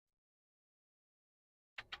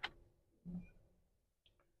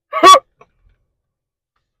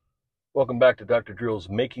Welcome back to Dr. Drill's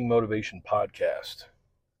Making Motivation podcast.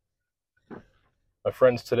 My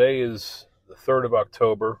friends, today is the 3rd of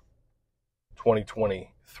October,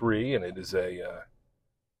 2023, and it is a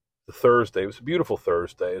Thursday. It was a beautiful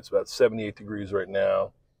Thursday. It's about 78 degrees right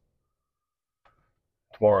now.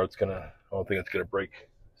 Tomorrow I don't think it's gonna break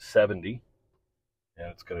 70, and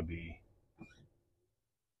it's gonna be,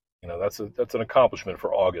 that's an accomplishment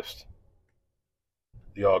for August,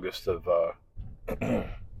 the August of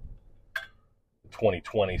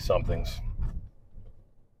 2020 somethings,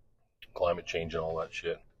 climate change and all that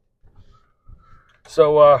shit.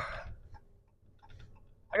 So I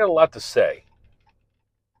got a lot to say.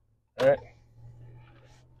 All right,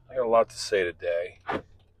 I got a lot to say today. I'm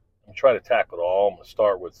gonna try to tackle it all. I'm gonna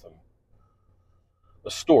start with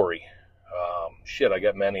a story. I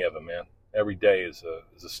got many of them, man. Every day is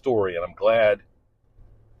a story, and I'm glad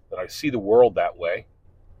that I see the world that way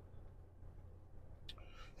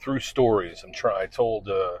through stories. I told,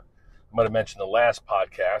 I might have mentioned the last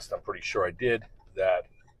podcast. I'm pretty sure I did that.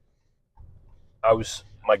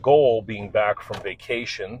 My goal being back from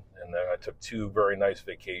vacation, and I took 2 very nice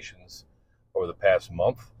vacations over the past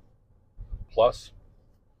month plus.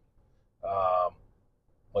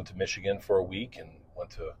 Went to Michigan for a week and went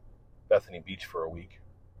to Bethany Beach for a week.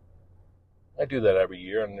 I do that every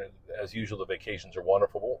year, and as usual, the vacations are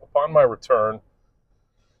wonderful. Upon my return,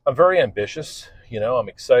 I'm very ambitious. I'm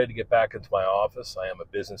excited to get back into my office. I am a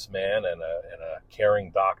businessman and a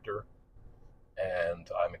caring doctor, and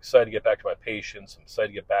I'm excited to get back to my patients. I'm excited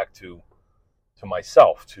to get back to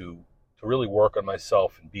myself, to really work on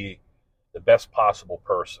myself and be the best possible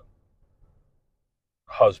person,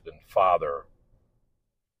 husband, father,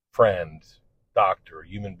 friend, doctor,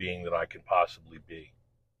 human being that I can possibly be.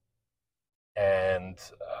 And,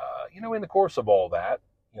 in the course of all that,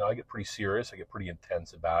 I get pretty serious. I get pretty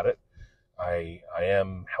intense about it. I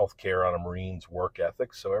am healthcare on a Marine's work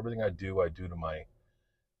ethic, so everything I do to my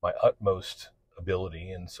utmost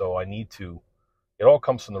ability. And so it all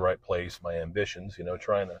comes from the right place, my ambitions,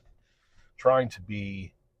 trying to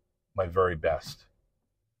be my very best.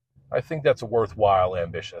 I think that's a worthwhile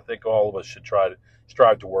ambition. I think all of us should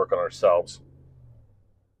strive to work on ourselves,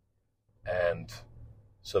 and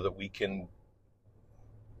so that we can,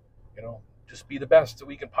 just be the best that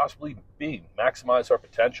we can possibly be, maximize our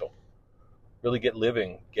potential, really get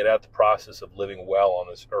out the process of living well on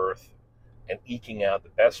this earth and eking out the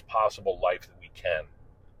best possible life that we can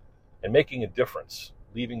and making a difference,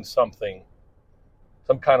 leaving some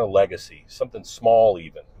kind of legacy, something small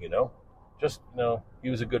even, just, he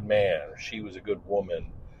was a good man or she was a good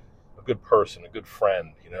woman, a good person, a good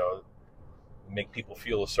friend, make people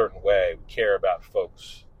feel a certain way, we care about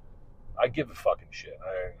folks. I give a fucking shit.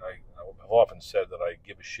 I've often said that I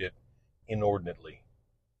give a shit inordinately.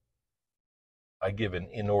 I give an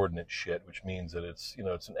inordinate shit, which means that it's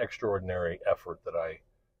an extraordinary effort that I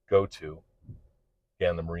go to.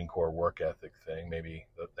 Again, the Marine Corps work ethic thing, maybe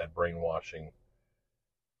that brainwashing,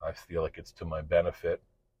 I feel like it's to my benefit.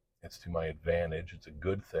 It's to my advantage. It's a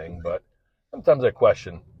good thing, but sometimes I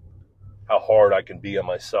question how hard I can be on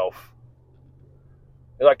myself.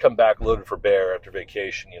 And I come back loaded for bear after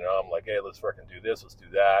vacation, I'm like, hey, let's fucking do this, let's do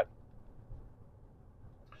that.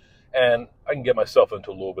 And I can get myself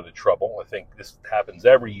into a little bit of trouble. I think this happens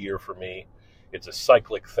every year for me. It's a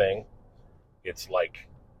cyclic thing. It's like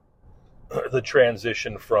the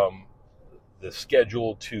transition from the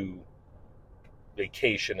schedule to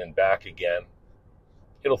vacation and back again.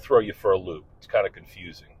 It'll throw you for a loop. It's kind of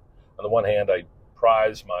confusing. On the one hand, I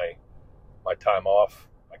prize my time off.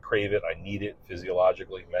 I crave it. I need it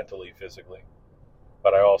physiologically, mentally, physically.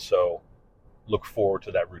 But I also look forward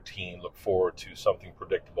to that routine, look forward to something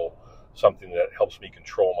predictable, something that helps me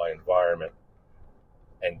control my environment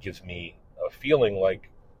and gives me a feeling like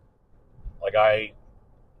my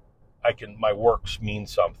works mean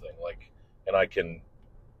something, and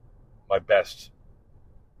my best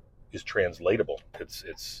is translatable.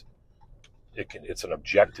 It's an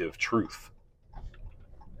objective truth.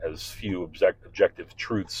 As few objective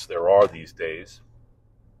truths there are these days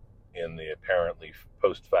in the apparently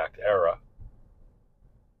post-fact era.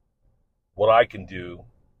 What I can do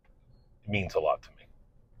means a lot to me.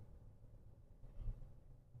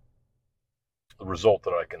 The result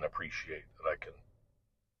that I can appreciate, that I can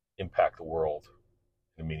impact the world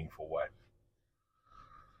in a meaningful way.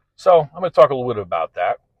 So I'm going to talk a little bit about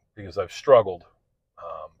that because I've struggled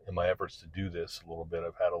in my efforts to do this a little bit.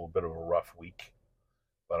 I've had a little bit of a rough week.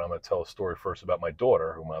 But I'm going to tell a story first about my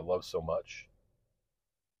daughter, whom I love so much.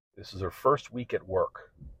 This is her first week at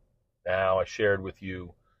work. Now, I shared with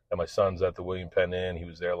you that my son's at the William Penn Inn. He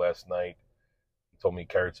was there last night. He told me he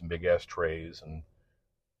carried some big-ass trays, and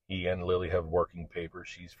He and Lily have working papers.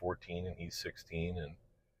 She's 14 and he's 16, and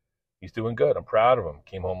he's doing good. I'm proud of him.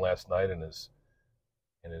 Came home last night in his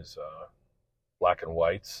black and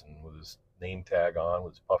whites and with his name tag on,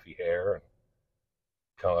 with his puffy hair, and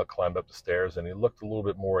kind of climbed up the stairs, and he looked a little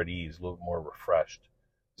bit more at ease, a little bit more refreshed,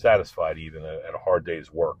 satisfied even at a hard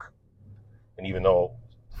day's work. And even though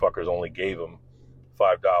fuckers only gave him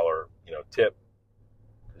 $5, tip,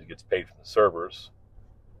 because he gets paid from the servers,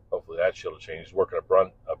 hopefully that shit'll change. He's working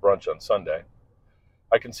a brunch on Sunday.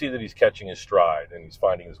 I can see that he's catching his stride and he's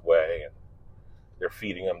finding his way, and they're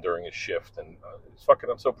feeding him during his shift, and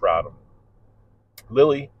I'm so proud of him.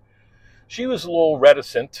 Lily, she was a little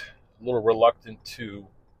reticent, a little reluctant to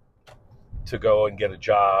go and get a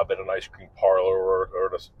job at an ice cream parlor or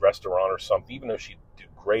at a restaurant or something, even though she'd do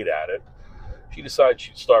great at it. She decided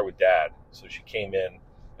she'd start with Dad. So she came in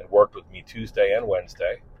and worked with me Tuesday and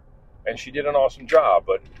Wednesday, and she did an awesome job.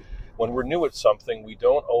 But when we're new at something, we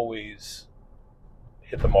don't always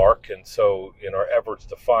hit the mark, and so in our efforts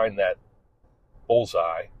to find that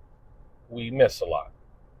bullseye, we miss a lot.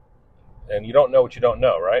 And you don't know what you don't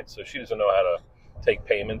know, right? So she doesn't know how to take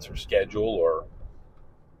payments or schedule or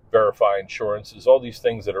verify insurances, all these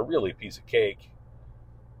things that are really a piece of cake.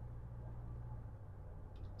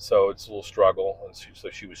 So it's a little struggle, and so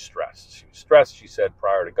she was stressed. She said,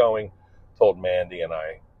 prior to going, told Mandy, and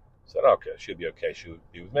I said, okay, she'll be okay. She would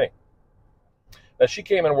be with me. Now, she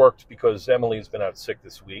came and worked because Emily's been out sick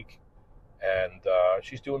this week, and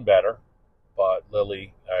she's doing better. But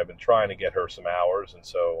Lily, I've been trying to get her some hours, and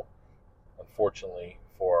so unfortunately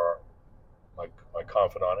for my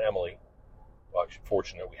confidant Emily, well, actually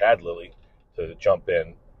fortunate we had Lily to jump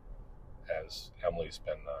in as Emily's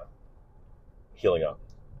been healing up.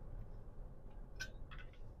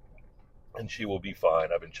 And she will be fine.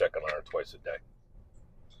 I've been checking on her twice a day.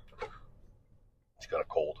 She's got a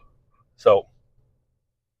cold. So,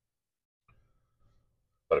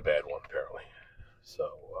 but a bad one apparently. So,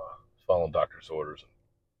 following doctor's orders and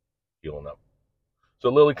healing up. So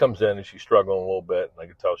Lily comes in and she's struggling a little bit, and I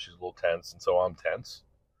can tell she's a little tense, and so I'm tense.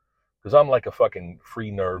 Because I'm like a fucking free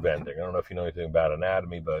nerve ending. I don't know if you know anything about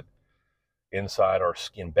anatomy, but inside our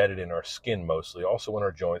skin, embedded in our skin mostly, also in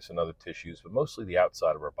our joints and other tissues, but mostly the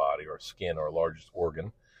outside of our body, our skin, our largest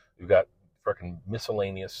organ. We've got freaking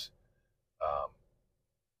miscellaneous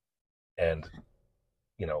and,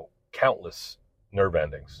 countless nerve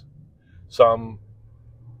endings. Some,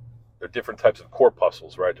 there are different types of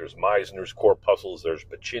corpuscles, right? There's Meissner's corpuscles, there's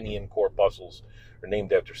Pacinian corpuscles. They're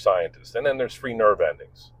named after scientists. And then there's free nerve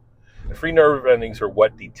endings. And free nerve endings are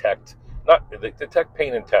what they detect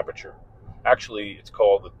pain and temperature. Actually,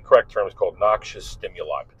 the correct term is called noxious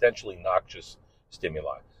stimuli, potentially noxious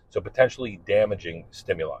stimuli. So potentially damaging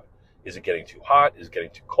stimuli. Is it getting too hot? Is it getting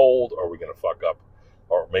too cold? Are we going to fuck up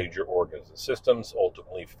our major organs and systems,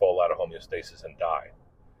 ultimately fall out of homeostasis and die?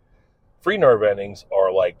 Free nerve endings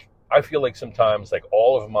are like, I feel like sometimes like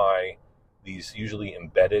all of these usually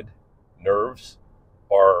embedded nerves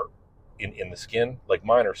are in the skin, like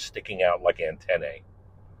mine are sticking out like antennae.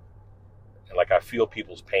 And like I feel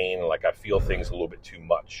people's pain, and like I feel things a little bit too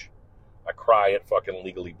much. I cry at fucking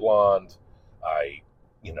Legally Blonde.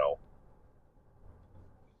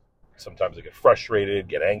 Sometimes I get frustrated,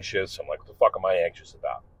 get anxious. I'm like, what the fuck am I anxious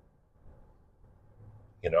about?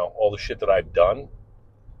 All the shit that I've done,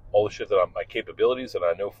 all the shit that my capabilities that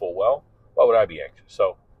I know full well, why would I be anxious?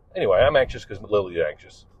 So anyway, I'm anxious because Lily's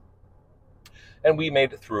anxious. And we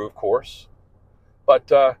made it through, of course.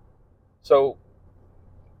 But, so,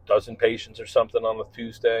 dozen patients or something on the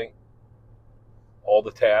Tuesday. All the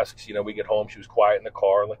tasks, we get home, she was quiet in the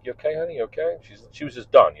car. I'm like, you okay, honey, you okay? She was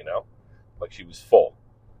just done, like she was full.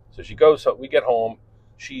 So she goes, we get home,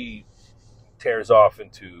 she tears off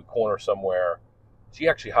into a corner somewhere. She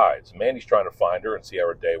actually hides. Mandy's trying to find her and see how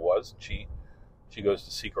her day was. She goes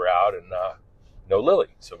to seek her out, and no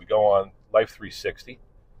Lily. So we go on Life 360,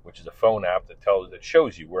 which is a phone app that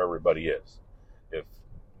shows you where everybody is. If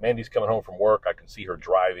Mandy's coming home from work, I can see her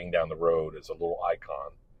driving down the road as a little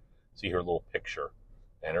icon, see her little picture.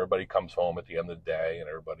 And everybody comes home at the end of the day, and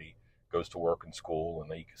everybody goes to work and school,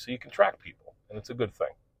 and you can track people, and it's a good thing.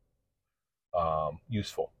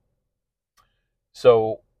 Useful.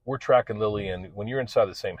 So we're tracking Lily, and when you're inside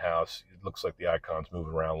the same house, it looks like the icon's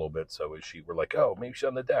moving around a little bit. So we're like, oh, maybe she's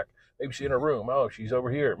on the deck. Maybe she's in her room. Oh, she's over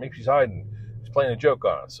here. Maybe she's hiding. She's playing a joke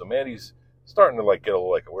on us. So Mandy's starting to get a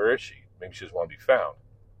little where is she? Maybe she just wants to be found.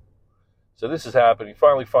 So this is happening. You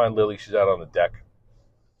finally find Lily. She's out on the deck.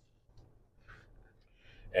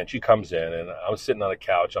 And she comes in, and I'm sitting on a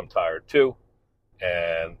couch. I'm tired too.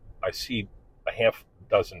 And I see a half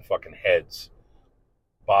dozen fucking heads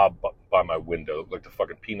bob by my window, like the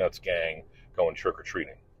fucking Peanuts gang going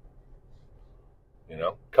trick-or-treating.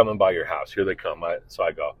 coming by your house. Here they come. So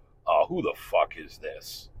I go, oh, who the fuck is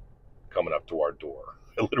this coming up to our door?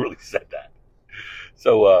 I literally said that.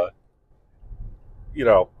 So,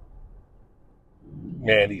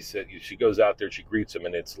 Mandy said, she goes out there, she greets him,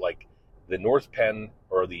 and it's like the North Penn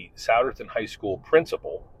or the Souderton High School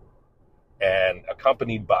principal, and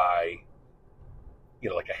accompanied by,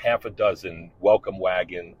 like a half a dozen welcome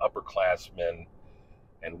wagon upperclassmen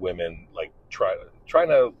and women, like trying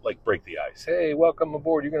to like break the ice. Hey, welcome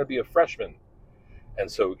aboard. You're going to be a freshman.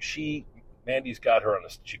 And so Mandy's got her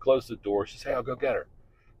she closed the door. She says, hey, I'll go get her.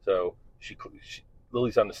 So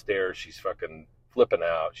Lily's on the stairs. She's fucking flipping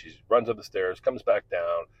out. She runs up the stairs, comes back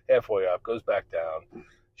down, halfway up, goes back down.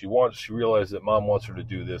 She realizes that mom wants her to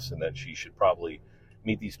do this and that she should probably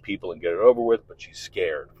meet these people and get it over with, but she's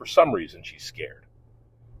scared. For some reason, she's scared.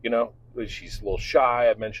 She's a little shy,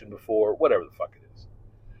 I've mentioned before, whatever the fuck it is.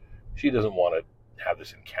 She doesn't want to have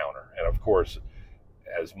this encounter. And of course,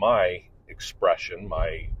 as my expression,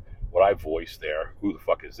 what I voiced there, who the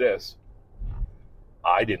fuck is this?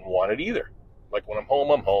 I didn't want it either. Like, when I'm home,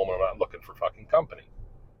 and I'm not looking for fucking company,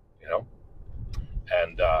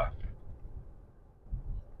 And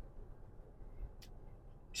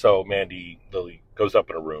so Lily goes up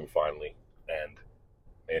in a room finally, and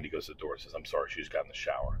Mandy goes to the door and says, I'm sorry, she just got in the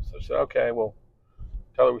shower. So I said, okay, well,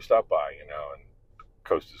 tell her we stopped by, and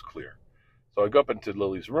coast is clear. So I go up into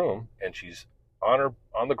Lily's room, and she's on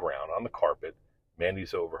the ground, on the carpet.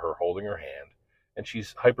 Mandy's over her, holding her hand, and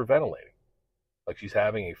she's hyperventilating. Like she's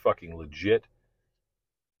having a fucking legit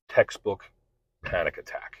textbook panic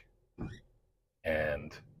attack.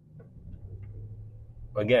 And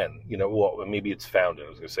again, well, maybe it's founded. I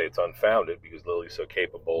was going to say it's unfounded because Lily's so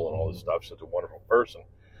capable and all this stuff, such a wonderful person.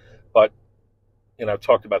 But, I've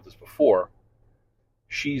talked about this before.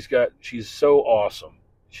 She's so awesome.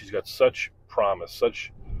 She's got such promise,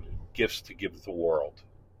 such gifts to give the world.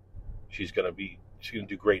 She's going to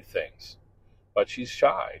do great things. But she's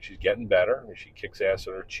shy. She's getting better. She kicks ass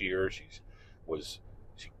in her cheer. She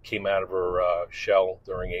came out of her shell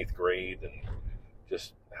during 8th grade and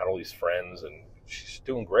just had all these friends, and she's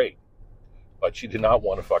doing great. But she did not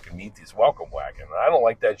want to fucking meet these welcome wagon. And I don't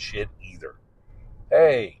like that shit either.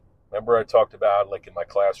 Hey, remember I talked about, like, in my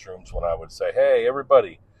classrooms when I would say, hey,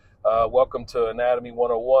 everybody, welcome to Anatomy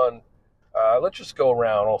 101. Let's just go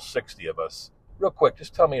around, all 60 of us, real quick.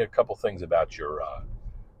 Just tell me a couple things about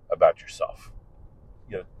yourself.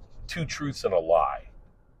 2 truths and a lie.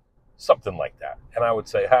 Something like that. And I would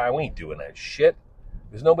say, hi, we ain't doing that shit.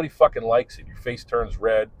 Because nobody fucking likes it. Your face turns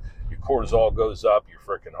red. Your cortisol goes up. Your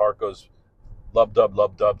freaking heart goes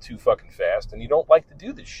lub-dub too fucking fast. And you don't like to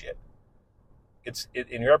do this shit.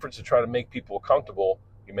 In your efforts to try to make people comfortable,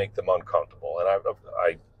 you make them uncomfortable. And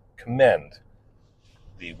I commend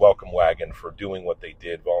the welcome wagon for doing what they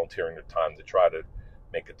did, volunteering their time to try to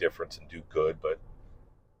make a difference and do good. But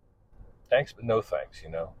thanks, but no thanks.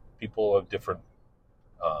 People have different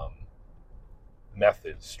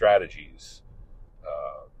methods, strategies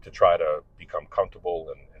to try to become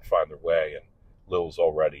comfortable and find their way. And Lil's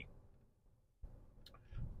already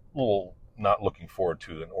a little not looking forward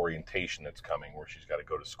to an orientation that's coming where she's got to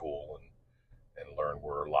go to school and learn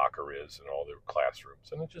where her locker is and all their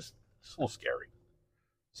classrooms. And it's a little scary.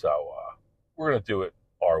 So we're going to do it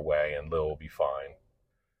our way, and Lil will be fine.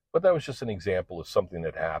 But that was just an example of something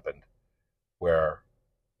that happened where,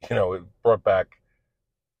 it brought back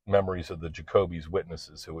memories of the Jacoby's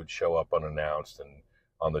witnesses who would show up unannounced and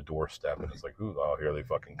on the doorstep, and it's like, oh, here they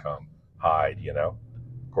fucking come. Hide, Of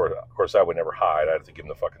course, I would never hide. I'd have to give them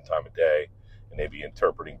the fucking time of day, and they'd be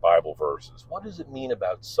interpreting Bible verses. What does it mean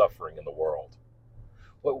about suffering in the world?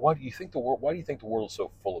 Why do you think the world is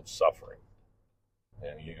so full of suffering?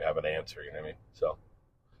 And you have an answer, you know what I mean?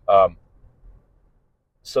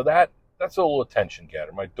 So that's a little attention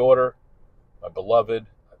getter. My daughter, my beloved,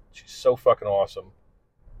 she's so fucking awesome.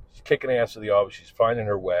 She's kicking ass of the office. She's finding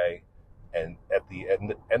her way. And at the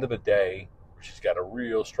end of the day, where she's got a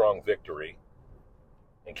real strong victory,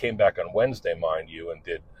 and came back on Wednesday, mind you, and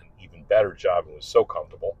did an even better job and was so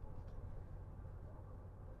comfortable.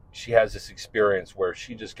 She has this experience where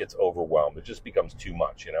she just gets overwhelmed. It just becomes too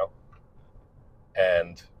much,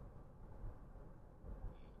 And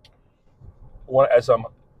as I'm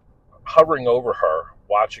hovering over her,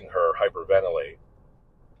 watching her hyperventilate,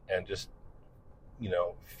 and just,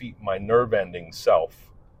 my nerve-ending self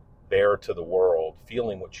bare to the world,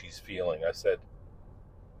 feeling what she's feeling, I said,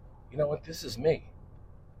 you know what, this is me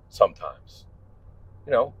sometimes.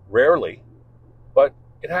 Rarely, but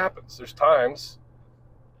it happens. There's times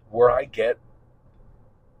where I get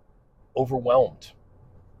overwhelmed.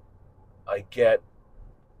 I get,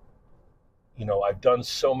 I've done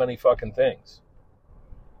so many fucking things.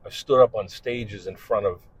 I've stood up on stages in front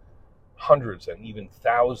of hundreds and even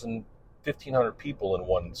 1,500 people in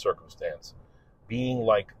one circumstance, being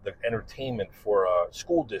like the entertainment for a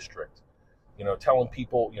school district, telling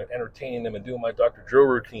people, entertaining them and doing my Dr. Drew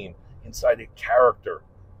routine inside a character.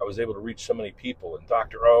 I was able to reach so many people. And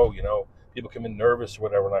Dr. O, people come in nervous or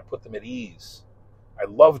whatever, and I put them at ease. I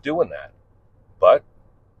love doing that. But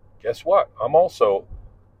guess what? I'm also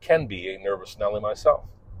can be a nervous Nelly myself.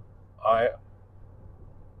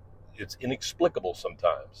 It's inexplicable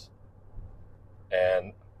sometimes.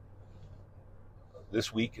 And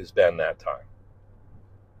this week has been that time.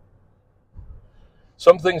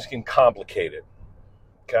 Some things can complicate it,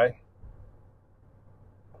 okay?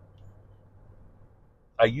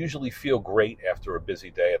 I usually feel great after a busy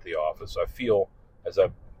day at the office. I feel, as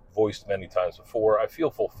I've voiced many times before, I feel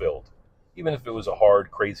fulfilled. Even if it was a hard,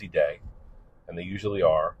 crazy day, and they usually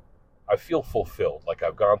are, I feel fulfilled, like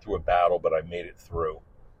I've gone through a battle, but I made it through,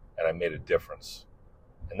 and I made a difference.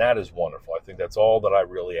 And that is wonderful. I think that's all that I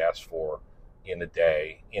really ask for in a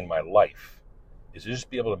day, in my life, is to just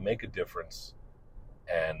be able to make a difference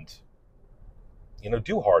and,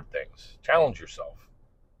 do hard things. Challenge yourself.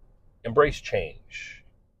 Embrace change.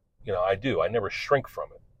 I do. I never shrink from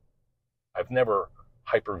it. I've never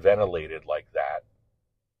hyperventilated like that,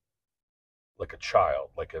 like a child,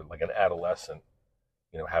 like an adolescent,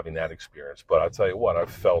 having that experience. But I'll tell you what,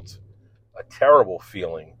 I've felt a terrible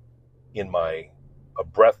feeling in a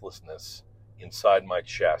breathlessness inside my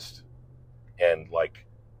chest, and like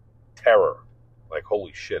terror, like,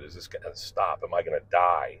 holy shit, is this going to stop? Am I going to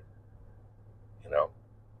die?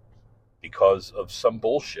 Because of some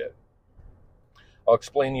bullshit. I'll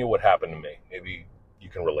explain to you what happened to me. Maybe you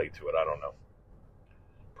can relate to it. I don't know.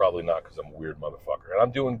 Probably not, because I'm a weird motherfucker. And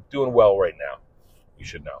I'm doing well right now. You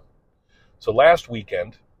should know. So last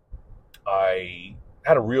weekend, I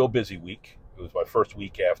had a real busy week. It was my first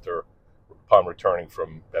week upon returning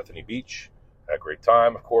from Bethany Beach. Had a great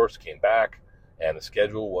time, of course. Came back, and the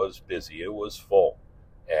schedule was busy. It was full,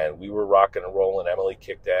 and we were rocking and rolling. Emily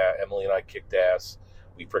and I kicked ass.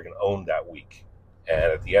 We freaking owned that week.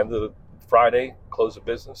 And at the end of the Friday, close of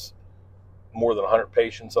business, more than 100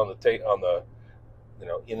 patients on the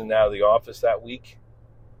in and out of the office that week.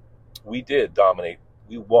 We did dominate.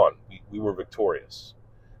 We won. We were victorious.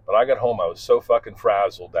 But I got home, I was so fucking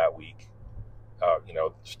frazzled that week.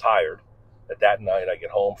 Just tired. That night, I get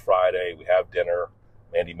home Friday. We have dinner.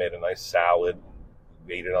 Mandy made a nice salad.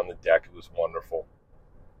 We ate it on the deck. It was wonderful.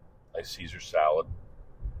 Nice Caesar salad.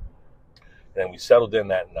 And then we settled in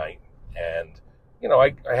that night. And,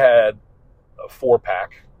 I had a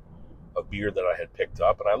 4-pack of beer that I had picked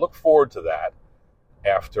up. And I look forward to that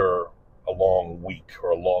after a long week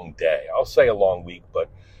or a long day. I'll say a long week, but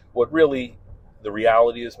what really the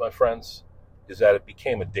reality is, my friends, is that it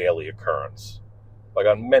became a daily occurrence. Like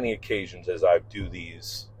on many occasions as I do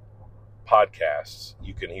these podcasts,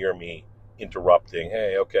 you can hear me interrupting,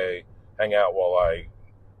 hey, okay, hang out while I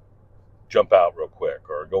jump out real quick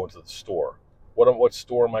or go into the store. What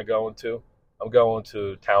store am I going to? I'm going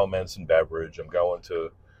to Town Medicine Beverage. I'm going to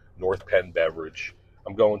North Penn Beverage.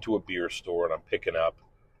 I'm going to a beer store and I'm picking up,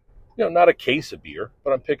 not a case of beer,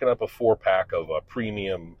 but I'm picking up a 4-pack of a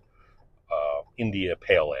premium India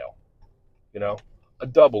Pale Ale, a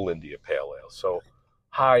double India Pale Ale. So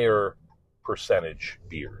higher percentage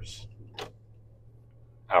beers,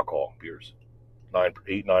 alcohol beers,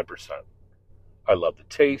 9%. I love the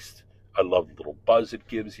taste. I love the little buzz it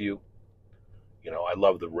gives you. I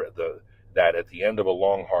love that at the end of a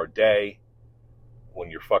long, hard day, when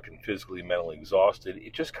you're fucking physically, mentally exhausted,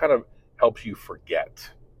 it just kind of helps you forget.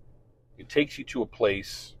 It takes you to a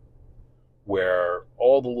place where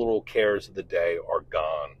all the little cares of the day are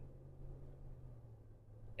gone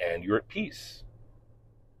and you're at peace.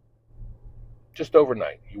 Just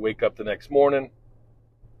overnight. You wake up the next morning,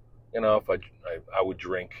 if I would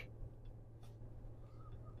drink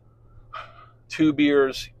 2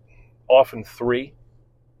 beers, often 3,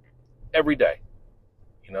 every day.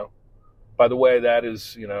 By the way, that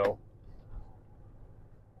is,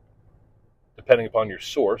 depending upon your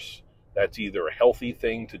source, that's either a healthy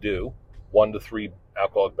thing to do, 1 to 3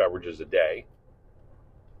 alcoholic beverages a day.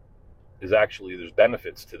 There's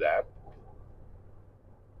benefits to that.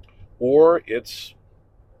 Or it's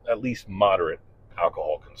at least moderate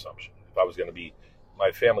alcohol consumption. If I was going to be, my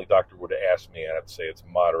family doctor would have asked me, I'd have to say it's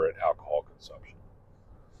moderate alcohol consumption.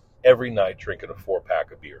 Every night drinking a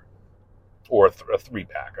 4-pack of beer. Or a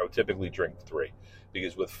 3-pack. I would typically drink 3.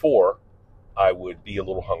 Because with 4, I would be a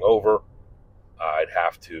little hungover. I'd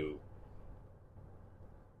have to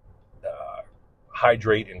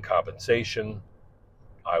hydrate in compensation.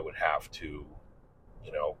 I would have to,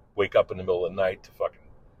 wake up in the middle of the night to fucking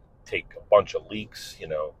take a bunch of leaks,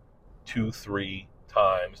 2, 3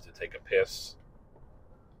 times to take a piss.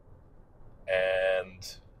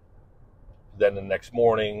 And then the next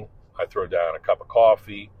morning, I throw down a cup of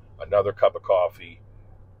coffee, another cup of coffee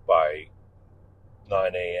by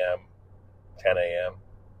 9 a.m., 10 a.m.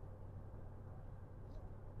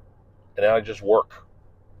 And then I just work.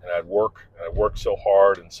 And I'd work so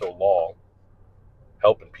hard and so long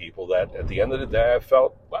helping people that at the end of the day, I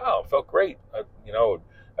felt great.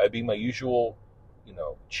 I'd be my usual,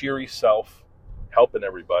 cheery self, helping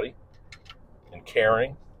everybody and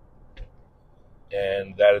caring.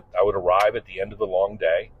 And that I would arrive at the end of the long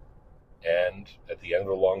day. And at the end of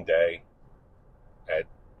the long day, at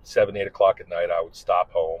 7, 8 o'clock at night, I would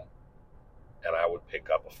stop home and I would pick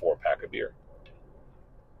up a 4-pack of beer.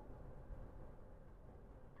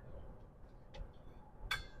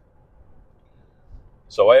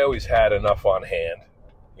 So I always had enough on hand,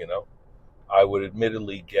 I would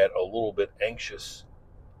admittedly get a little bit anxious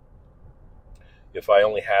if I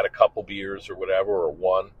only had a couple beers or whatever, or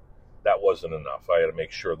one. That wasn't enough. I had to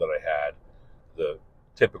make sure that I had the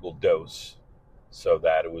typical dose so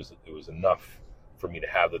that it was enough for me to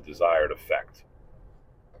have the desired effect.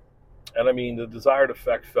 And I mean, the desired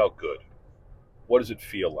effect felt good. What does it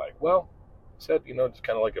feel like? Well, I said, it's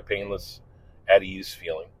kind of like a painless, at ease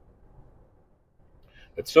feeling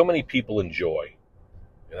that so many people enjoy.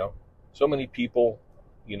 So many people,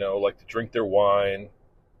 like to drink their wine,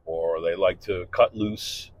 or they like to cut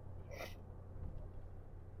loose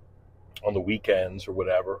on the weekends or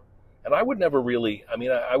whatever. And I would never really,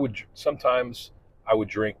 I would sometimes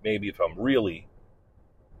drink maybe if I'm really,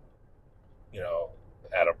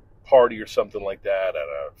 at a party or something like that, at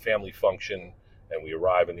a family function, and we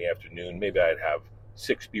arrive in the afternoon, maybe I'd have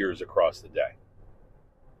 6 beers across the day.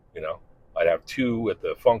 I'd have 2 at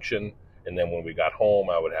the function, and then when we got home,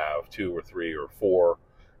 I would have 2 or 3 or 4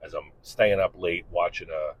 as I'm staying up late watching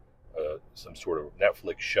some sort of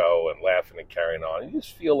Netflix show and laughing and carrying on. You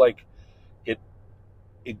just feel like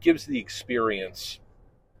it gives the experience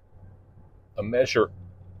a measure.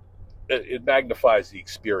 It magnifies the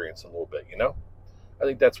experience a little bit, I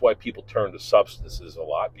think that's why people turn to substances a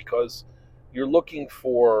lot, because you're looking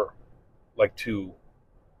for, to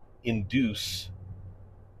induce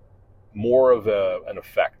more of an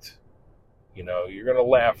effect. You're going to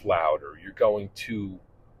laugh louder. You're going to,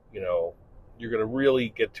 you're going to really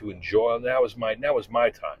get to enjoy. Now is my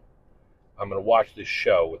time. I'm going to watch this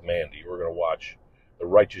show with Mandy. We're going to watch The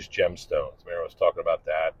Righteous Gemstones. Mary was talking about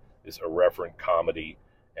that. This irreverent comedy.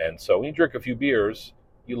 And so when you drink a few beers,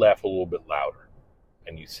 you laugh a little bit louder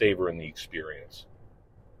and you savor in the experience.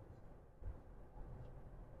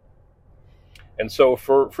 And so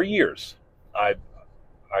for years, I've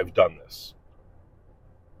done this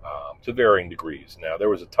to varying degrees. Now, there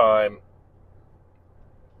was a time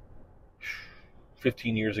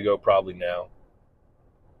 15 years ago, probably now,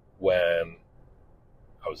 when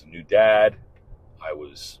I was a new dad. I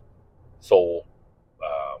was sole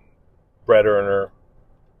bread earner.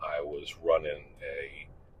 I was running a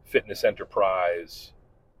fitness enterprise.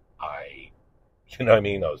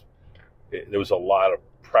 There was a lot of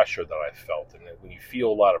pressure that I felt. And when you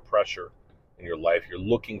feel a lot of pressure in your life, you're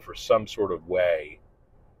looking for some sort of way,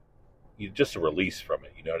 just a release from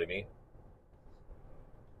it, you know what I mean?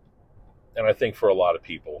 And I think for a lot of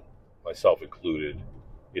people, myself included,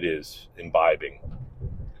 it is imbibing.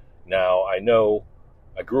 Now, I know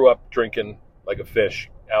I grew up drinking like a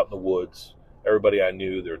fish out in the woods. Everybody I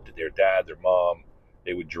knew, their dad, their mom,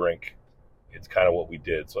 they would drink. It's kind of what we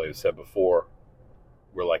did. So like I said before,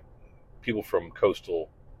 we're like, people from coastal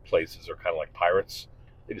places are kind of like pirates.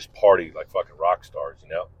 They just party like fucking rock stars,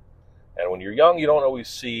 And when you're young, you don't always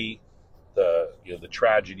see the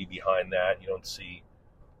tragedy behind that. You don't see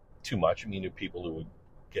too much. There are people who would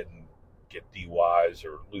get DUIs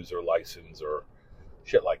or lose their license or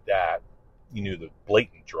shit like that. You knew the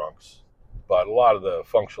blatant drunks, but a lot of the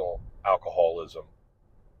functional alcoholism,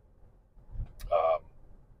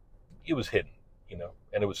 it was hidden,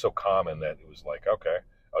 and it was so common that it was like, okay,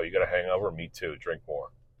 oh, you got a hangover? Me too. Drink more.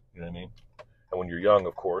 You know what I mean? And when you're young,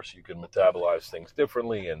 of course, you can metabolize things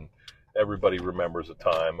differently, and everybody remembers a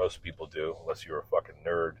time, most people do, unless you're a fucking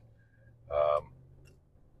nerd,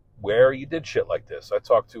 where you did shit like this. I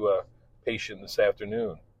talked to a patient this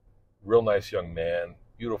afternoon, real nice young man,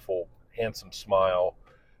 beautiful, handsome smile,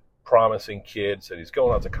 promising kid, said he's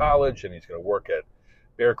going out to college and he's going to work at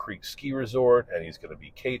Bear Creek Ski Resort, and he's going to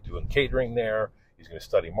be doing catering there. He's going to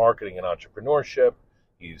study marketing and entrepreneurship.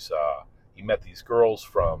 He met these girls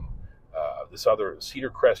from this other Cedar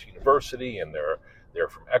Crest University, and they're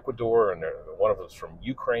from Ecuador, and one of them's from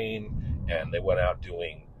Ukraine, and they went out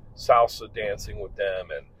doing salsa dancing with them,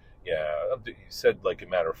 and Yeah, he said, like, a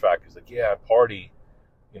matter of fact, he's like, yeah, I party,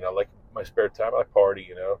 like my spare time, I party,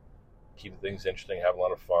 keeping things interesting, having a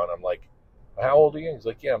lot of fun. I'm like, how old are you? He's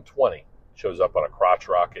like, yeah, I'm 20. Shows up on a crotch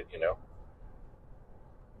rocket.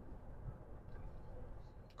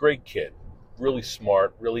 Great kid, really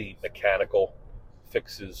smart, really mechanical,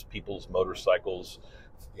 fixes people's motorcycles,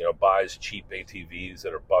 buys cheap ATVs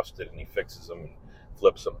that are busted and he fixes them and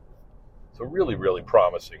flips them. So really, really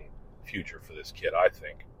promising future for this kid, I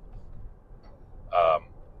think. Um,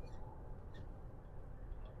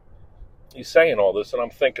 he's saying all this, and I'm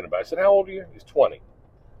thinking about it. I said, how old are you? He's 20.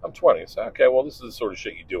 I'm 20. I said, okay, well, this is the sort of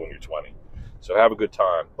shit you do when you're 20. So have a good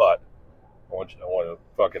time. But I want to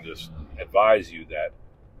fucking just advise you that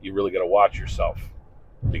you really got to watch yourself,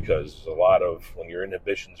 because a lot of, when your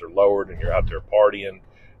inhibitions are lowered and you're out there partying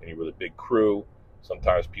and you're with a big crew,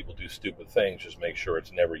 sometimes people do stupid things. Just make sure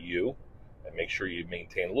it's never you, and make sure you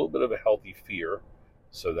maintain a little bit of a healthy fear,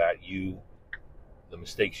 so that the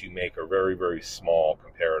mistakes you make are very, very small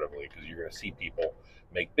comparatively, because you're going to see people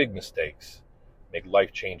make big mistakes, make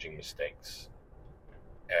life-changing mistakes.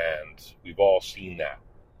 And we've all seen that.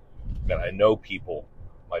 And I know people,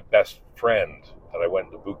 my best friend that I went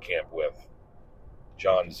into boot camp with,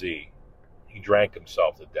 John Z, he drank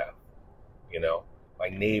himself to death. My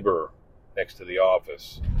neighbor next to the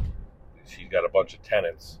office, she's got a bunch of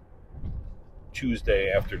tenants.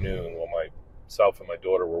 Tuesday afternoon, while myself and my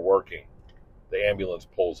daughter were working, the ambulance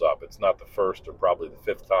pulls up. It's not the first or probably the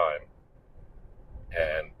fifth time.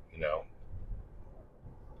 And,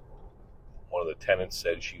 one of the tenants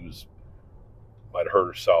said she might hurt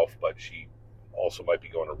herself, but she also might be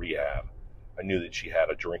going to rehab. I knew that she had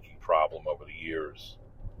a drinking problem over the years.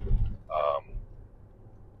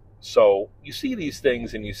 So you see these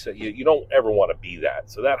things and you say, you don't ever want to be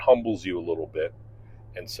that. So that humbles you a little bit.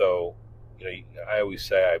 And so, I always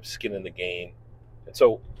say I have skin in the game. And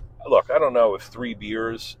so, look, I don't know if 3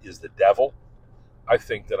 beers is the devil. I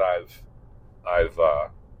think that I'm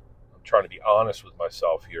trying to be honest with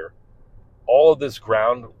myself here. All of this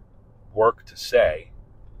groundwork to say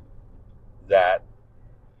that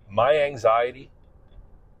my anxiety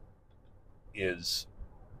is,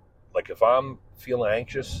 like, if I'm feeling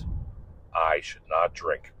anxious, I should not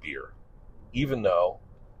drink beer, even though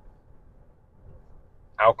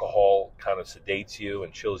alcohol kind of sedates you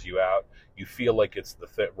and chills you out. You feel like it's the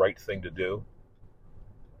right thing to do.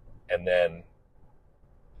 And then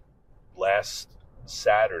last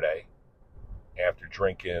Saturday, after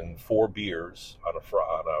drinking 4 beers on a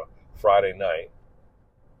Friday night,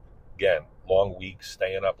 again, long week,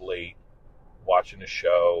 staying up late, watching a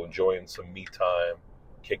show, enjoying some me time,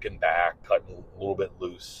 kicking back, cutting a little bit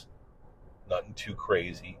loose, nothing too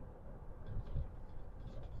crazy.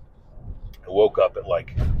 I woke up at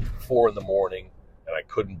like 4 in the morning and I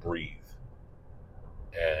couldn't breathe.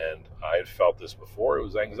 And I had felt this before. It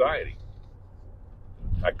was anxiety.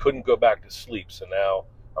 I couldn't go back to sleep. So now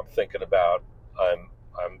I'm thinking about,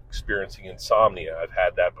 I'm experiencing insomnia. I've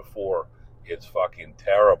had that before. It's fucking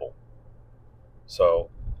terrible. So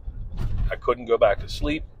I couldn't go back to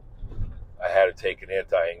sleep. I had to take an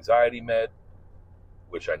anti-anxiety med,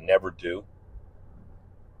 which I never do.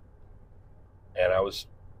 And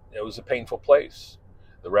it was a painful place.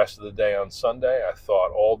 The rest of the day on Sunday, I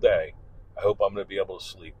thought all day, I hope I'm going to be able to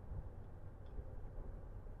sleep.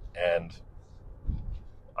 And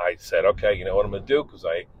I said, okay, you know what I'm going to do? Because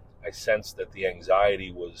I sensed that the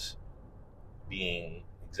anxiety was being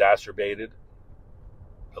exacerbated,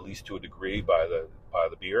 at least to a degree, by the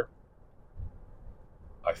beer.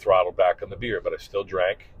 I throttled back on the beer, but I still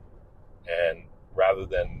drank. And rather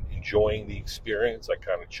than enjoying the experience, I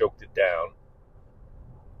kind of choked it down,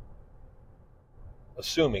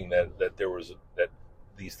 assuming that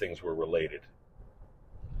these things were related.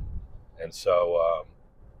 And so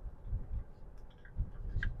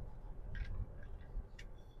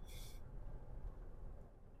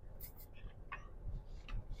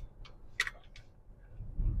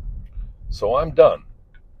I'm done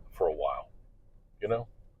for a while.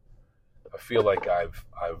 I feel like I've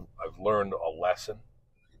learned a lesson.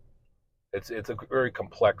 It's a very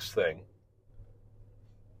complex thing,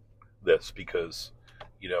 this, because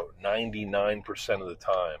 99% of the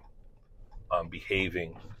time I'm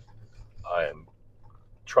behaving, I'm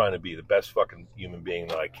trying to be the best fucking human being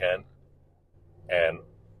that I can, and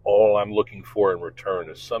all I'm looking for in return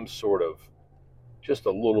is some sort of, just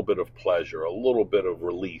a little bit of pleasure, a little bit of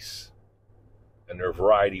release. And there are a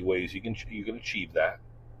variety of ways you can achieve that.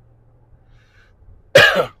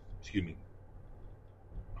 Excuse me.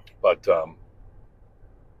 But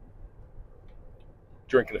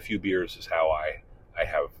drinking a few beers is how I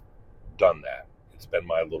have done that. It's been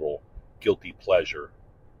my little guilty pleasure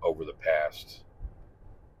over the past,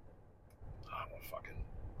 I don't know, fucking,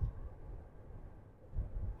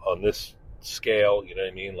 on this scale, you know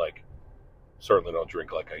what I mean? Like, certainly don't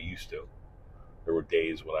drink like I used to. There were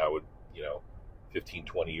days when I would, 15,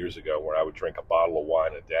 20 years ago, where I would drink a bottle of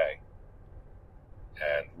wine a day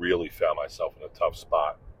and really found myself in a tough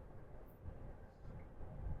spot.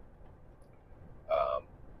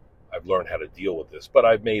 I've learned how to deal with this, but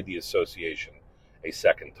I've made the association a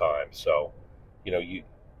second time. So,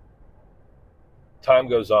 time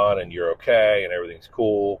goes on and you're okay and everything's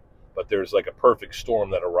cool, but there's like a perfect storm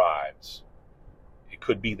that arrives. It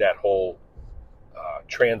could be that whole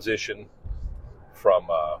transition from,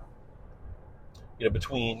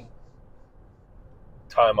 between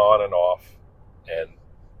time on and off and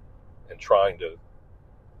trying to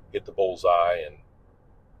hit the bullseye and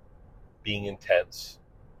being intense.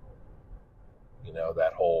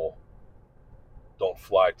 That whole don't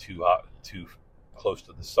fly too hot, too close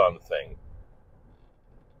to the sun thing.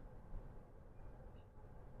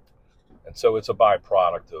 And so it's a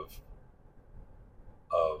byproduct of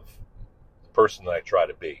the person that I try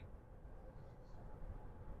to be.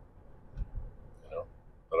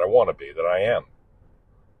 That I want to be, that I am.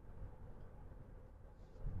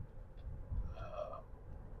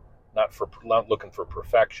 Not looking for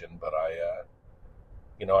perfection, but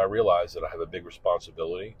I realize that I have a big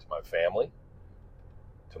responsibility to my family,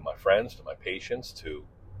 to my friends, to my patients, to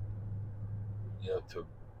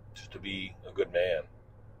be a good man.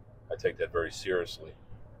 I take that very seriously.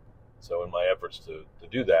 So in my efforts to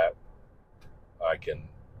do that, I can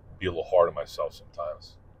be a little hard on myself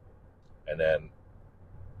sometimes. And then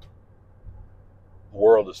the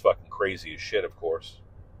world is fucking crazy as shit, of course.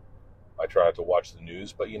 I try not to watch the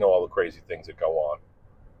news, but all the crazy things that go on.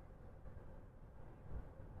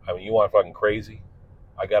 I mean, you want fucking crazy?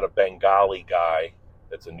 I got a Bengali guy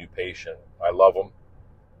that's a new patient. I love him,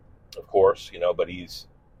 of course, but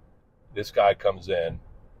this guy comes in,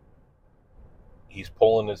 he's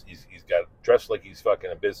got dressed like he's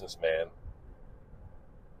fucking a businessman.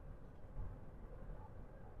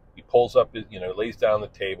 He pulls up, lays down on the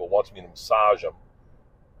table, wants me to massage him.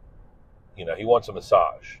 He wants a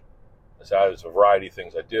massage. I said, there's a variety of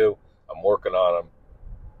things I do. I'm working on them.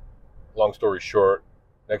 Long story short,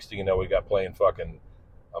 next thing you know, we got playing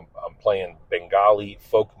I'm playing Bengali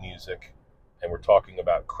folk music, and we're talking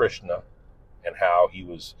about Krishna and how he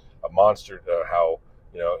was a monster, how,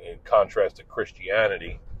 in contrast to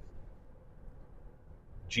Christianity,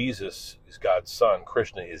 Jesus is God's son,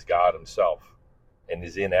 Krishna is God himself, and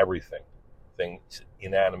is in everything, things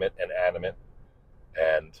inanimate and animate,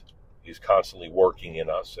 and he's constantly working in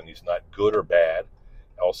us, and he's not good or bad.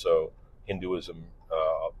 Also, Hinduism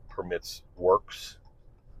permits works,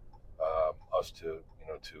 us to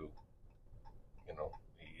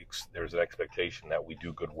there's an expectation that we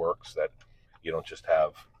do good works, that you don't just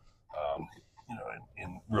have,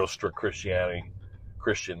 in real strict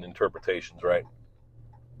Christian interpretations, right?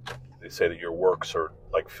 They say that your works are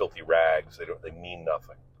like filthy rags. They mean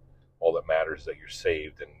nothing. All that matters is that you're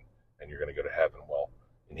saved and you're going to go to heaven. Well,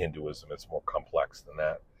 in Hinduism, it's more complex than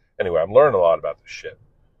that. Anyway, I'm learning a lot about this shit.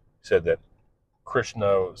 He said that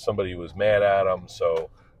Krishna, somebody was mad at him, so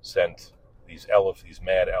sent these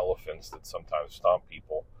mad elephants that sometimes stomp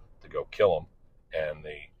people to go kill them, and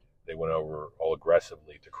they went over all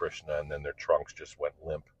aggressively to Krishna, and then their trunks just went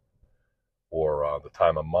limp. Or the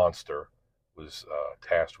time a monster was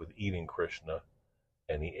tasked with eating Krishna,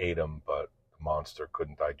 and he ate him, but the monster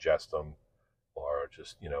couldn't digest him, or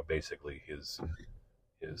just basically his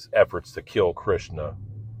efforts to kill Krishna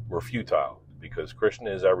were futile, because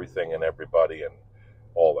Krishna is everything and everybody and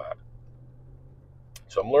all that.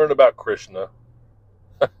 So I'm learning about Krishna.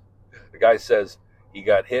 The guy says he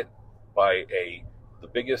got hit by the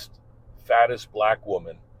biggest, fattest black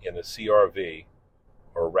woman in a CRV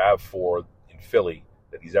or RAV4 in Philly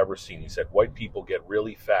that he's ever seen. He said white people get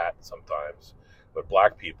really fat sometimes, but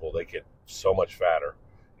black people, they get so much fatter.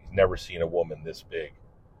 He's never seen a woman this big.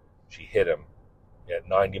 She hit him at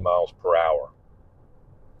 90 miles per hour.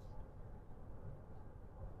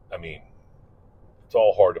 I mean, it's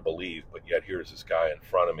all hard to believe, but yet here's this guy in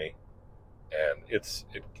front of me, and it's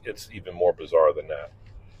even more bizarre than that.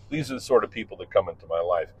 These are the sort of people that come into my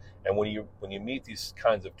life, and when you meet these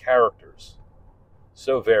kinds of characters,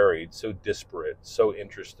 so varied, so disparate, so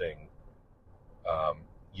interesting,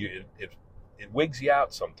 it wigs you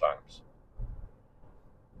out sometimes.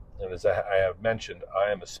 And as I have mentioned,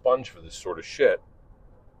 I am a sponge for this sort of shit,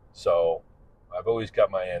 so I've always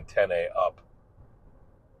got my antennae up,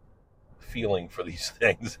 feeling for these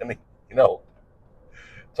things, and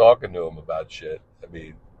talking to him about shit. I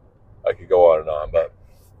mean, I could go on and on, but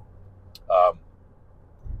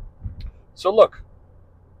So look,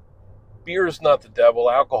 beer is not the devil.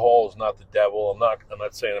 Alcohol is not the devil. I'm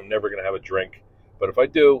not saying I'm never going to have a drink, but if I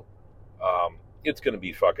do, it's going to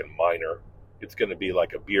be fucking minor. It's going to be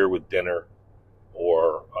like a beer with dinner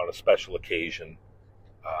or on a special occasion.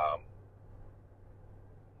 Um,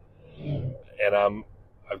 and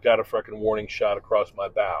I've got a fucking warning shot across my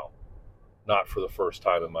bow, not for the first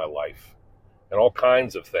time in my life, and all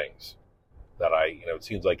kinds of things that it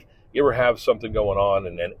seems like you ever have something going on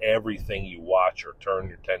and then everything you watch or turn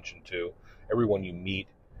your attention to, everyone you meet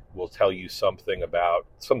will tell you something about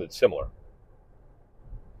something similar.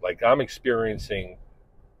 Like I'm experiencing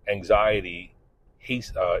anxiety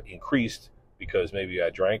increased because maybe I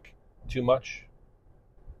drank too much.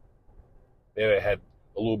 Maybe I had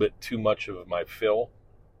a little bit too much of my fill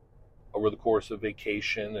over the course of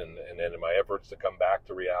vacation and then in my efforts to come back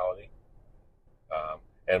to reality.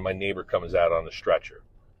 And my neighbor comes out on the stretcher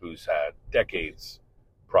who's had decades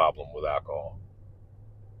problem with alcohol.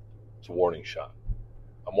 It's a warning shot.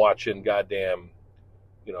 I'm watching goddamn,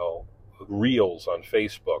 reels on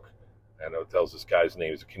Facebook. And it tells this guy's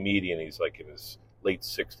name. He's a comedian. He's like in his late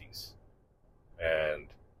 60s. And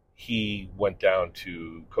he went down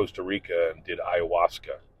to Costa Rica and did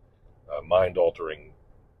ayahuasca, a mind-altering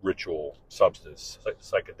ritual substance,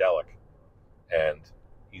 psychedelic. And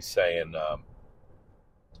he's saying,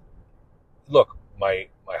 look, my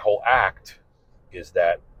whole act is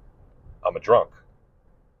that I'm a drunk.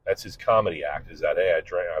 That's his comedy act, is that, hey, I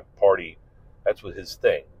drink, I party. That's what his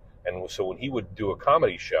thing. And so when he would do a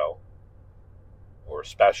comedy show or a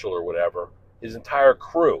special or whatever, his entire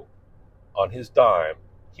crew on his dime,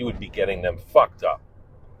 he would be getting them fucked up.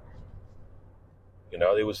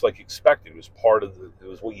 It was like expected. It was it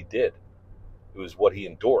was what he did. It was what he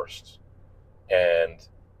endorsed. And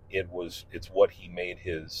it's what he made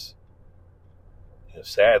his,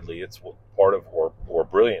 sadly, it's what part of, or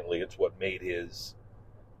brilliantly, it's what made his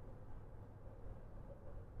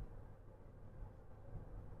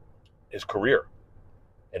career.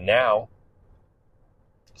 And now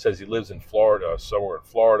says he lives in Florida, somewhere in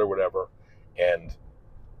Florida, whatever, and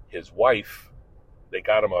his wife, she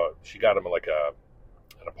got him like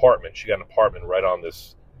an apartment. She got an apartment right on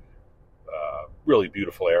this really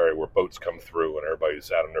beautiful area where boats come through and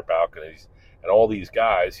everybody's out on their balconies. And all these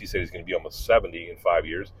guys, he said he's going to be almost 70 in 5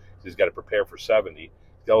 years. So he's got to prepare for 70. He's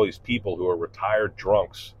got all these people who are retired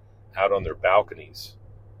drunks out on their balconies.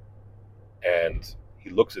 And he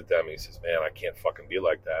looks at them and he says, man, I can't fucking be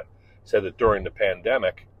like that. He said that during the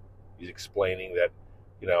pandemic, he's explaining that,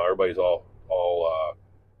 everybody's all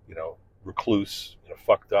recluse,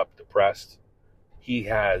 fucked up, depressed. He's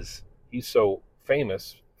so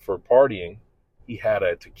famous for partying, he had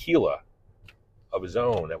a tequila of his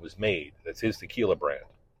own that was made. That's his tequila brand.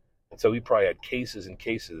 And so he probably had cases and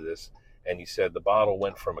cases of this. And he said the bottle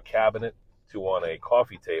went from a cabinet to on a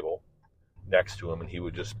coffee table next to him, and he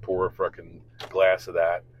would just pour a fucking glass of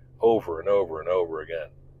that over and over and over again.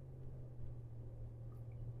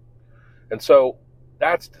 And so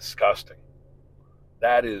that's disgusting.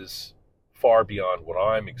 That is far beyond what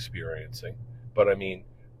I'm experiencing. But I mean,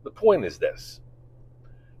 the point is this.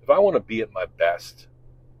 If I want to be at my best,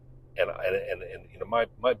 and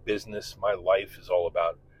my business, my life is all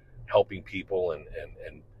about helping people and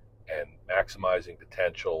maximizing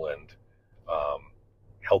potential and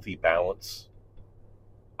healthy balance,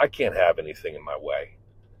 I can't have anything in my way.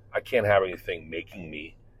 I can't have anything making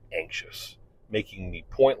me anxious, making me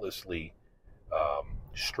pointlessly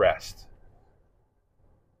stressed.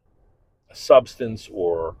 A substance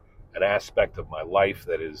or an aspect of my life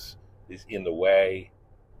that is in the way,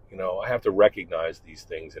 I have to recognize these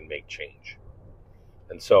things and make change.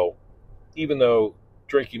 And so, even though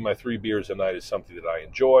drinking my 3 beers a night is something that I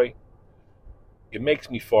enjoy, it makes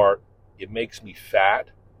me fart, it makes me fat,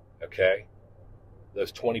 okay?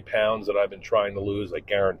 Those 20 pounds that I've been trying to lose, I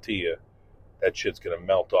guarantee you, that shit's going to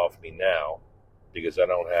melt off me now because I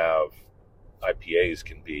don't have, IPAs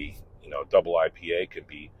can be, double IPA can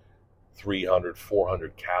be 300,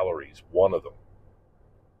 400 calories, one of them.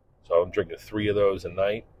 So I'm drinking 3 of those a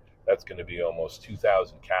night. That's going to be almost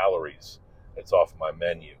 2,000 calories that's off my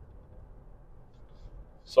menu.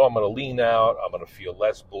 So I'm going to lean out. I'm going to feel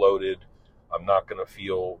less bloated. I'm not going to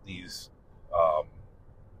feel these,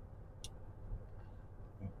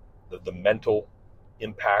 the mental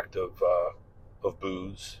impact of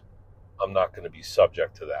booze. I'm not going to be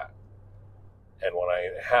subject to that. And when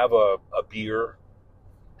I have a beer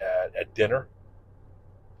at dinner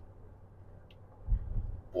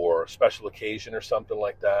or a special occasion or something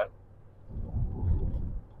like that,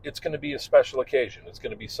 it's going to be a special occasion. It's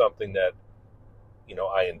going to be something that,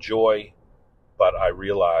 I enjoy, but I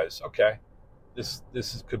realize, okay,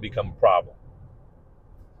 could become a problem.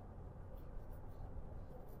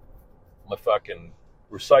 My fucking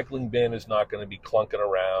recycling bin is not going to be clunking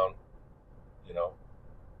around, you know.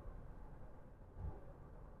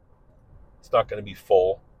 It's not going to be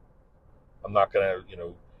full. I'm not going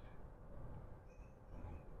to,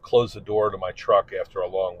 close the door to my truck after a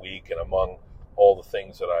long week, and among all the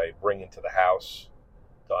things that I bring into the house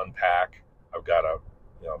to unpack, I've got a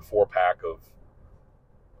 4-pack of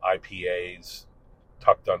IPAs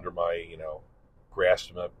tucked under my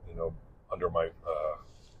grasped them, under my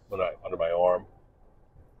under my arm.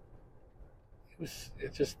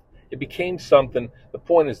 It became something. The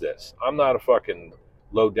point is this: I'm not a fucking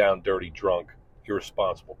low down, dirty, drunk,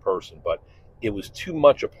 irresponsible person, but it was too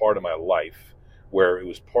much a part of my life, where it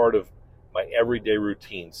was part of my everyday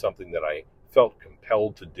routine, something that I felt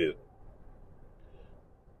compelled to do,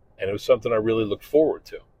 and it was something I really looked forward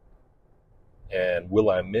to. And will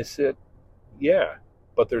I miss it? Yeah,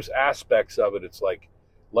 but there's aspects of it. It's like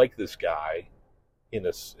this guy, in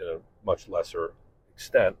a much lesser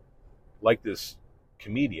extent, like this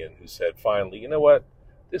comedian who said, finally, you know what?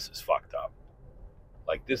 This is fucked up.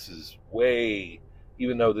 Like, this is way,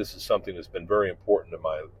 even though this is something that's been very important in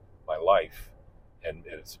my life, and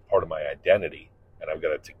it's part of my identity, and I've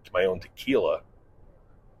got my own tequila,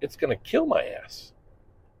 it's going to kill my ass.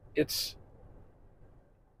 It's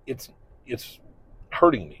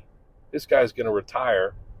hurting me. This guy's going to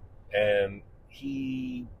retire, and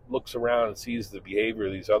he looks around and sees the behavior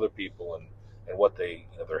of these other people and what they,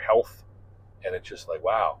 their health, and it's just like,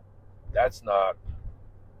 wow,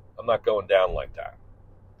 I'm not going down like that.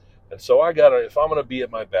 And so if I'm going to be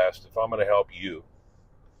at my best, if I'm going to help you,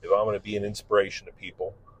 if I'm going to be an inspiration to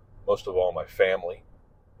people, most of all my family,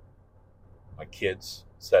 my kids,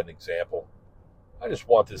 set an example, I just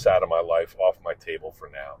want this out of my life, off my table for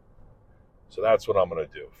now. So that's what I'm going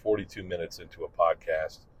to do. 42 minutes into a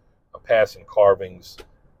podcast, I'm passing carvings,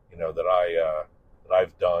 that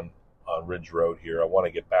I've done on Ridge Road here. I want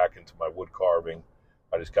to get back into my wood carving.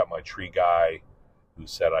 I just got my tree guy who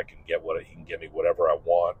said he can get me whatever I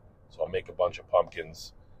want. So I'll make a bunch of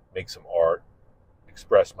pumpkins, make some art,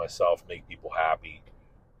 express myself, make people happy.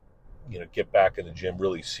 Get back in the gym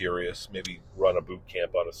really serious. Maybe run a boot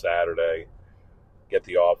camp on a Saturday. Get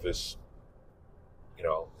the office,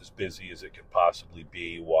 as busy as it can possibly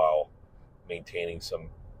be while maintaining some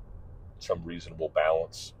reasonable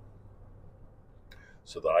balance,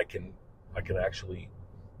 so that I can actually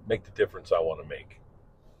make the difference I want to make.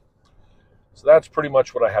 So that's pretty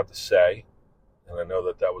much what I have to say, and I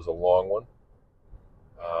know that was a long one.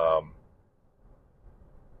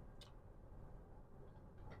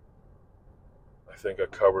 I think I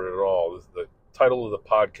covered it all. The title of the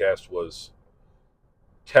podcast was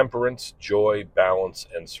Temperance, Joy, Balance,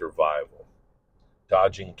 and Survival.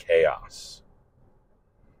 Dodging Chaos.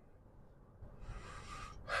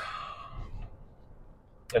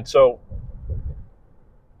 And so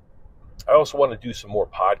I also want to do some more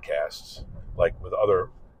podcasts, like with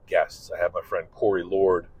other guests. I have my friend Corey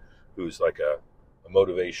Lord, who's like a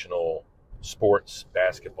motivational sports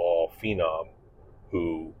basketball phenom,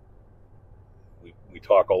 who we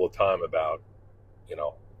talk all the time about,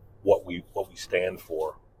 what we stand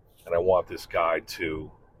for. And I want this guy to,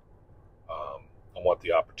 I want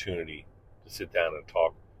the opportunity to sit down and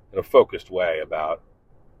talk in a focused way about,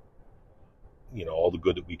 all the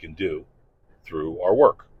good that we can do through our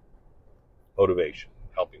work, motivation,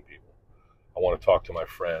 helping people. I want to talk to my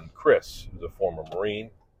friend Chris, who's a former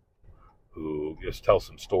Marine, who just tells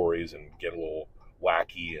some stories and get a little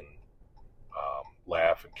wacky and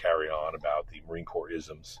laugh and carry on about the Marine Corps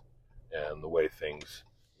isms and the way things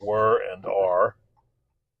were and are,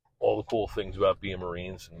 all the cool things about being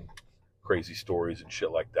Marines and crazy stories and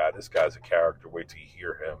shit like that. This guy's a character. Wait till you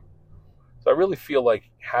hear him. So I really feel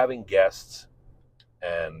like having guests,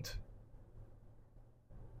 and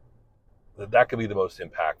that could be the most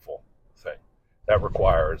impactful thing. That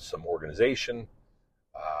requires some organization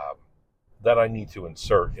that I need to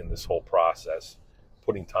insert in this whole process,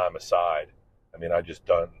 putting time aside. I mean, I just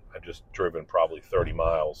driven probably 30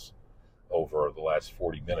 miles over the last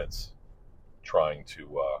 40 minutes trying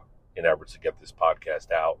to, in efforts to get this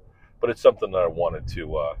podcast out. But it's something that I wanted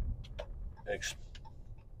to, an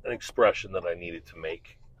expression that I needed to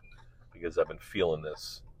make, because I've been feeling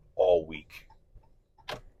this all week.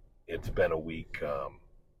 It's been a week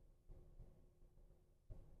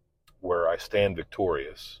where I stand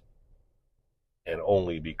victorious, and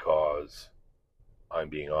only because I'm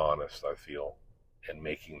being honest, I feel, and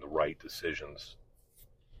making the right decisions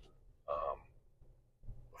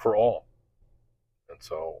for all. And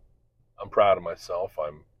so, I'm proud of myself.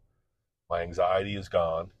 My anxiety is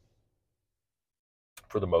gone.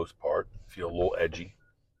 for the most part. Feel a little edgy,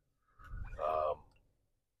 um,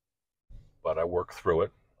 but I work through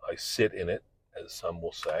it. I sit in it, as some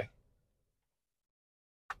will say,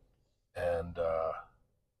 and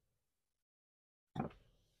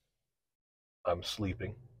I'm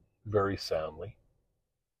sleeping very soundly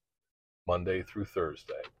Monday through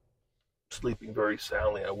Thursday. Sleeping very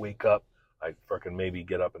soundly. I wake up. I freaking maybe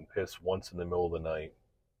get up and piss once in the middle of the night.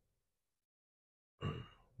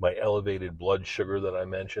 My elevated blood sugar that I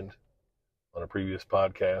mentioned on a previous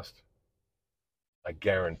podcast, I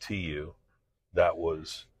guarantee you that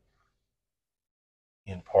was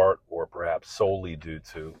in part or perhaps solely due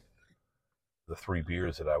to the 3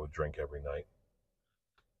 beers that I would drink every night.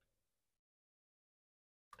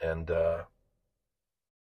 And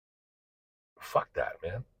fuck that,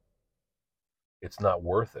 man. It's not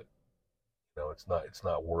worth it. You know, it's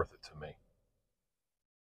not worth it to me.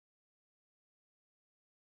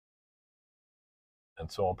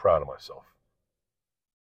 And so I'm proud of myself.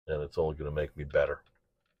 And it's only going to make me better.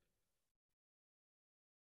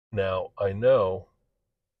 Now, I know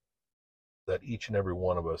that each and every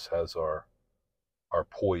one of us has our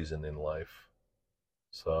poison in life.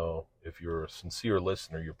 So if you're a sincere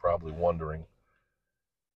listener, you're probably wondering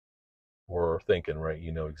or thinking, right,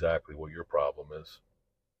 you know exactly what your problem is.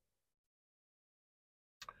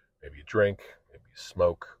 Maybe you drink, maybe you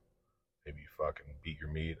smoke, maybe you fucking beat your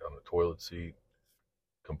meat on the toilet seat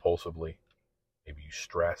compulsively, maybe you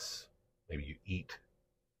stress, maybe you eat.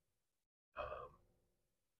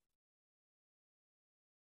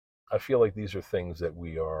 I feel like these are things that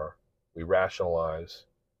we rationalize,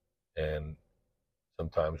 and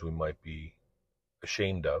sometimes we might be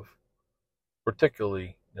ashamed of,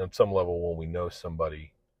 particularly on some level when we know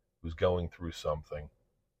somebody who's going through something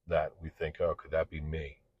that we think, oh, could that be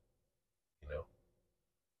me? You know,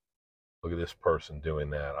 look at this person doing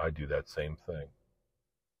that. I do that same thing.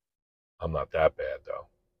 I'm not that bad though.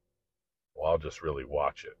 Well, I'll just really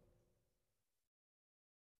watch it.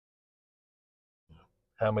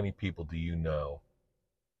 How many people do you know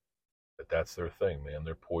that that's their thing, man?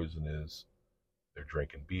 Their poison is they're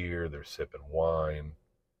drinking beer, they're sipping wine.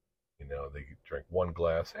 You know, they drink one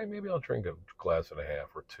glass. Hey, maybe I'll drink a glass and a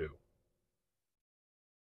half or two.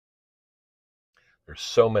 There's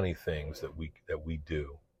so many things that we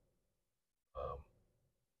do, um,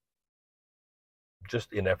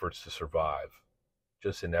 just in efforts to survive,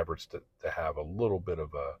 just in efforts to have a little bit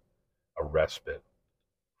of a respite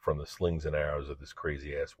from the slings and arrows of this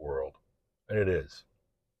crazy ass world. And it is.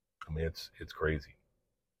 I mean, it's crazy.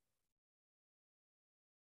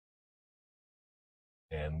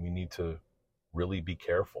 And we need to really be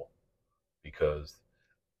careful, because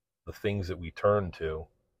the things that we turn to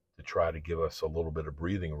try to give us a little bit of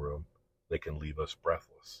breathing room, they can leave us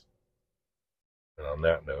breathless. And on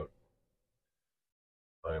that note,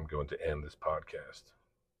 I am going to end this podcast.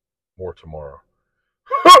 More tomorrow.